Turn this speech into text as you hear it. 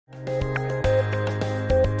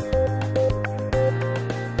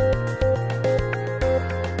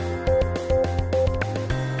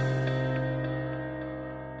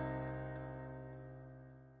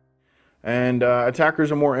And attackers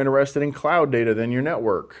are more interested in cloud data than your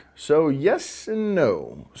network. So yes and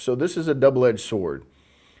no. So this is a double-edged sword.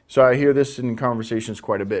 So I hear this in conversations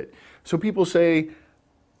quite a bit. So people say,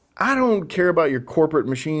 I don't care about your corporate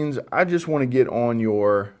machines. I just want to get on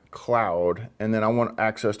your cloud, and then I want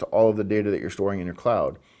access to all of the data that you're storing in your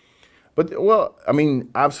cloud. But, well, I mean,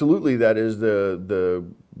 absolutely that is the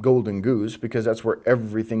golden goose, because that's where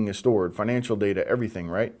everything is stored, financial data, everything,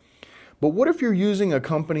 right? But what if you're using a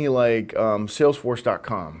company like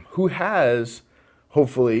Salesforce.com, who has,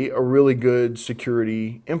 hopefully, a really good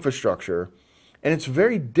security infrastructure, and it's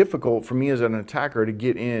very difficult for me as an attacker to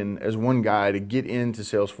get in, as one guy, to get into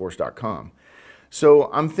Salesforce.com.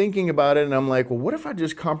 So I'm thinking about it, and I'm like, well, what if I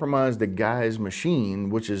just compromise the guy's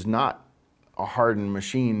machine, which is not a hardened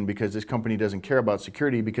machine, because this company doesn't care about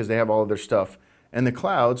security because they have all of their stuff in the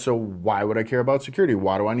cloud. So why would I care about security?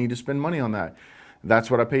 Why do I need to spend money on that?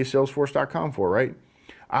 That's what I pay Salesforce.com for, right?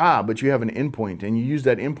 But you have an endpoint, and you use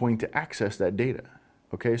that endpoint to access that data.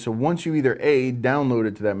 Okay, so once you either A, download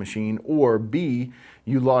it to that machine, or B,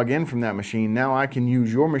 you log in from that machine, now I can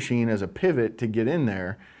use your machine as a pivot to get in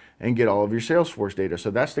there and get all of your Salesforce data.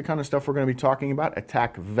 So that's the kind of stuff we're going to be talking about,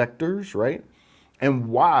 attack vectors, right? And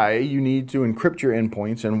why you need to encrypt your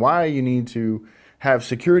endpoints, and why you need to have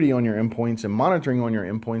security on your endpoints and monitoring on your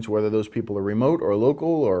endpoints, whether those people are remote or local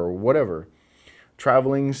or whatever.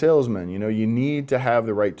 Traveling salesmen, you need to have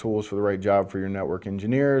the right tools for the right job for your network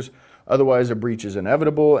engineers. Otherwise, a breach is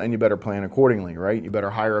inevitable, and you better plan accordingly, right? You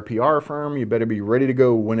better hire a PR firm. You better be ready to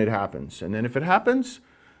go when it happens. And then if it happens,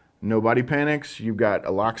 nobody panics. You've got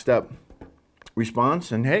a lockstep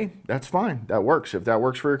response, and hey, that's fine. That works. If that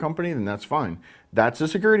works for your company, then that's fine. That's a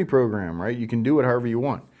security program, right? You can do it however you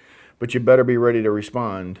want, but you better be ready to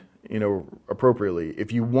respond, appropriately.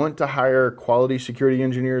 If you want to hire quality security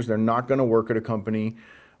engineers, they're not going to work at a company,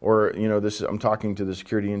 or, I'm talking to the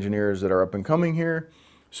security engineers that are up and coming here.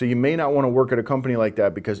 So you may not want to work at a company like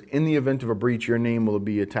that, because in the event of a breach, your name will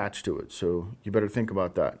be attached to it. So you better think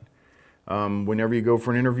about that. Whenever you go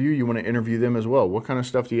for an interview, you want to interview them as well. What kind of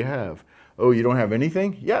stuff do you have? Oh, you don't have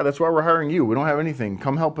anything? Yeah, that's why we're hiring you. We don't have anything.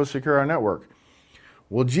 Come help us secure our network.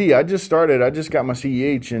 Well, gee, I just got my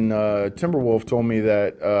CEH, and Timberwolf told me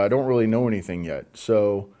that I don't really know anything yet.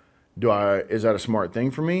 So is that a smart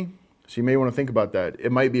thing for me? So you may want to think about that.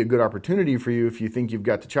 It might be a good opportunity for you if you think you've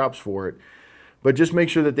got the chops for it. But just make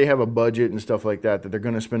sure that they have a budget and stuff like that, that they're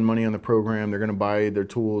going to spend money on the program, they're going to buy their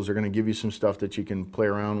tools, they're going to give you some stuff that you can play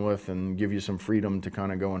around with, and give you some freedom to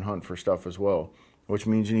kind of go and hunt for stuff as well, which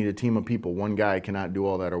means you need a team of people. One guy cannot do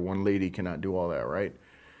all that, or one lady cannot do all that, right?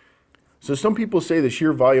 So some people say the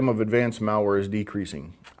sheer volume of advanced malware is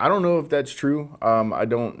decreasing. I don't know if that's true. I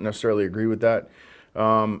don't necessarily agree with that.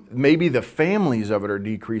 Maybe the families of it are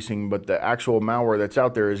decreasing, but the actual malware that's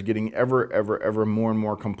out there is getting ever more and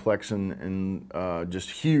more complex, and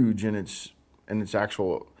just huge in its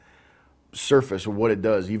actual surface of what it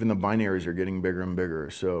does. Even the binaries are getting bigger and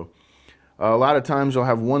bigger. So a lot of times you'll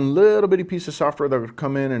have one little bitty piece of software that will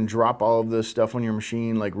come in and drop all of this stuff on your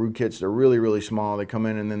machine, like rootkits. They're really small. They come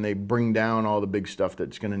in, and then they bring down all the big stuff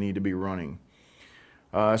that's going to need to be running.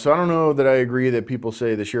 So I don't know that I agree that people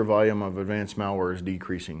say the sheer volume of advanced malware is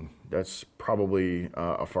decreasing. That's probably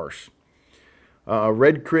a farce.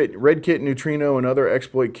 Redkit, Neutrino, and other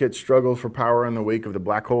exploit kits struggle for power in the wake of the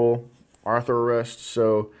black hole Arthur arrest.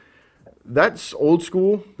 So that's old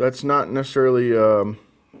school. That's not necessarily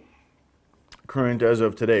current as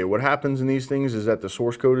of today. What happens in these things is that the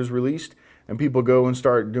source code is released, and people go and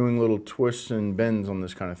start doing little twists and bends on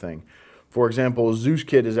this kind of thing. For example, Zeus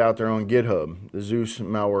kit is out there on GitHub. The Zeus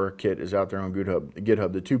malware kit is out there on GitHub.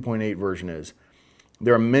 The 2.8 version is.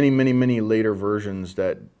 There are many later versions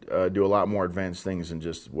that do a lot more advanced things than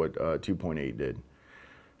just what 2.8 did.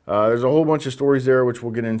 There's a whole bunch of stories there, which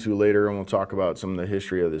we'll get into later, and we'll talk about some of the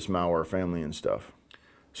history of this malware family and stuff.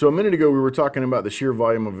 So a minute ago, we were talking about the sheer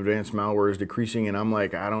volume of advanced malware is decreasing, and I'm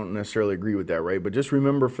like, I don't necessarily agree with that, right? But just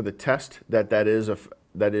remember for the test that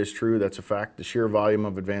is true. That's a fact. The sheer volume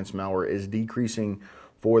of advanced malware is decreasing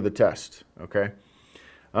for the test, okay?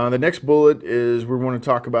 The next bullet is we want to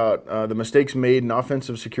talk about the mistakes made in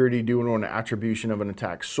offensive security due to an attribution of an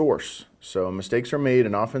attack source. So mistakes are made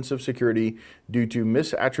in offensive security due to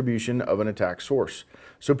misattribution of an attack source.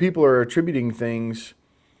 So people are attributing things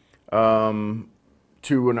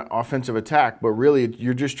to an offensive attack, but really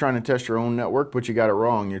you're just trying to test your own network, but you got it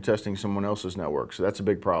wrong. You're testing someone else's network. So that's a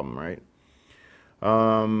big problem, right?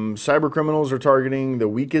 Cyber criminals are targeting the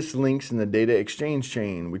weakest links in the data exchange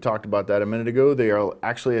chain. We talked about that a minute ago. They are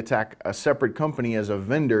actually attack a separate company as a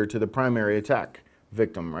vendor to the primary attack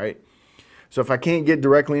victim, right? So if I can't get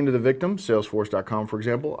directly into the victim, Salesforce.com, for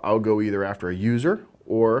example, I'll go either after a user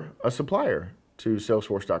or a supplier to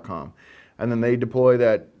Salesforce.com. And then they deploy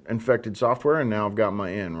that infected software, and now I've got my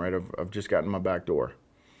in, right? I've just gotten my back door.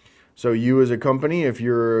 So you as a company, if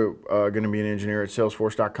you're going to be an engineer at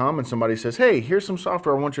Salesforce.com and somebody says, hey, here's some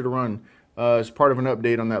software I want you to run as part of an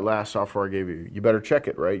update on that last software I gave you, you better check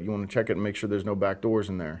it, right? You want to check it and make sure there's no back doors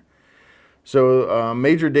in there. So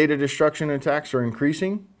major data destruction attacks are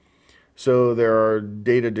increasing. So there are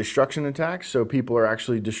data destruction attacks. So people are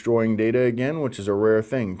actually destroying data again, which is a rare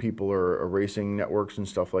thing. People are erasing networks and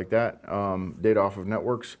stuff like that, data off of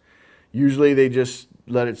networks. Usually they just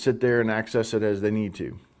let it sit there and access it as they need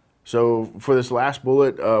to. So for this last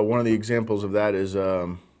bullet, one of the examples of that is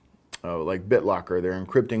like BitLocker. They're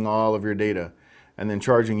encrypting all of your data and then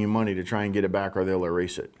charging you money to try and get it back, or they'll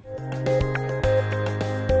erase it.